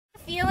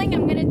feeling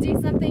I'm gonna do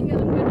something that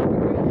I'm gonna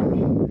regret.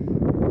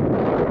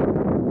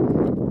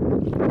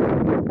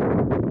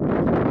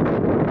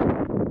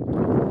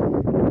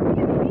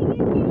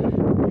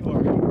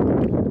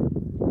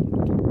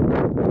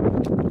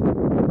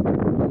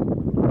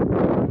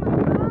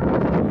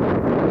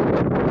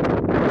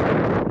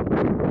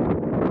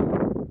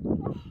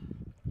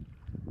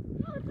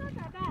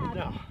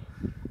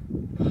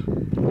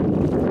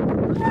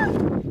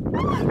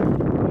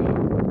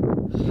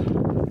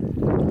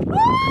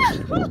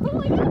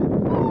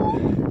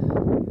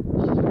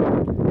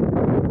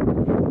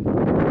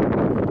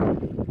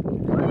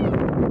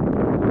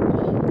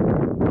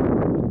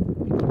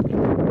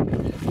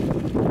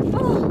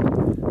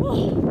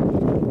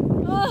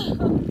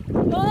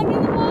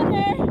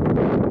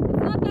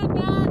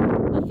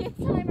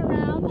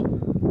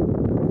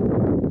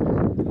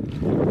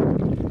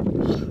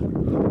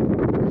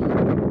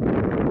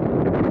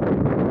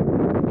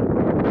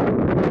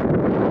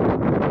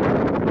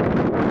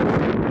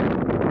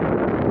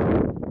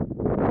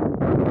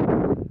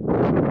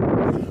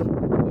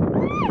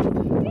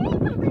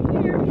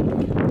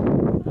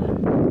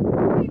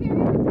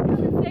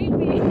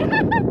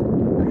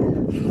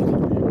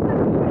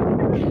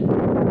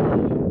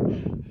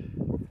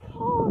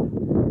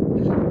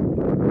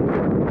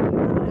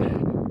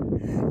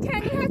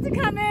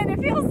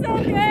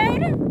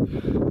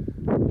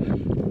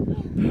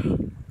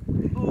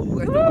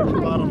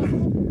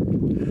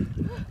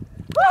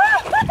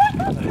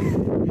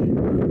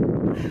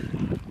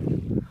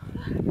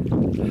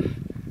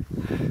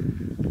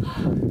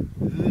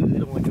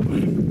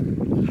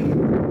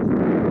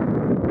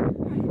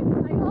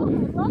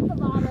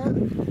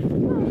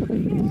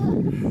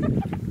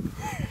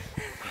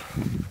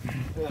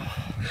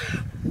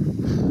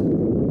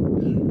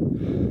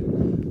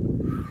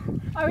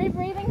 Are we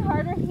breathing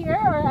harder here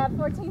or at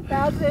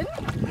 14,000?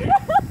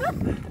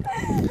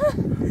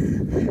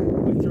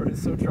 My throat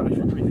is so dry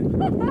from breathing.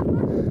 This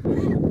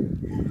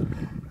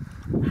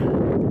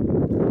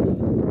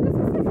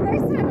is the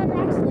first time I'm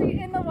actually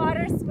in the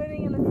water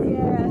swimming in the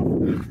Sierra.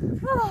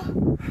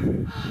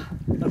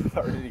 I'm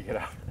about ready to get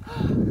out.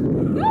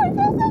 No, it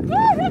feels so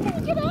good! How can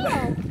you get out?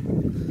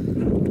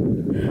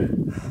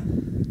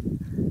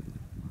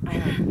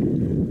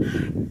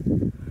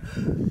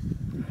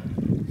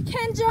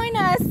 Ken, join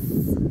us!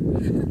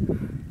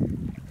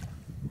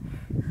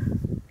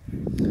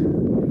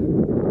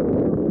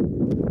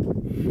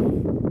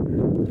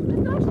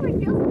 This actually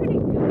feels pretty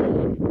good.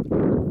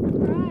 I'm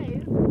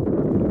surprised.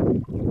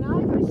 Now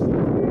I go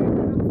shower, I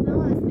don't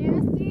smell as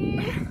nasty.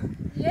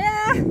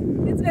 Yeah!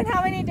 It's been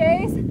how many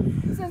days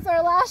since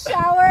our last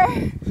shower?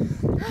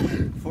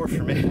 4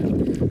 for me.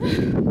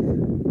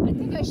 I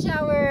think I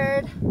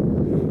showered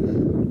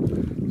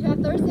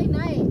Thursday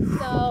night,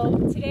 so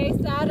today's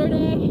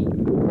Saturday.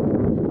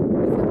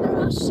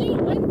 Oh shoot,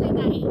 Wednesday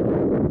night.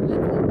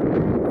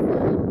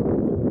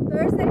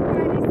 Thursday,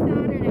 Friday,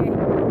 Saturday.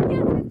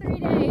 Yeah, it's been 3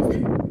 days.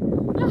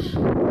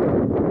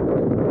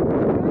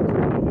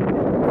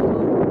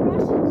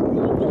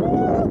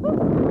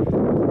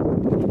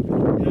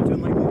 You're not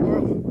doing like me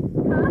tomorrow?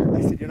 Huh? I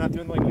said you're not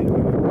doing like me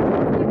tomorrow.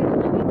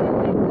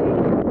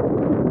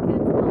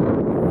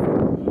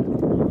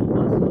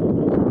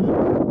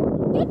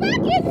 Get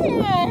back in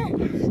here!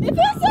 It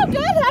feels so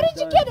good! How did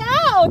you get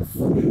out?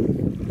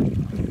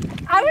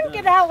 I wouldn't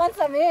get out once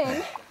I'm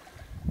in.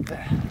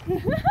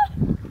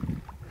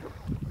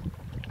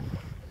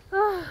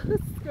 Oh,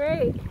 this is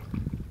great.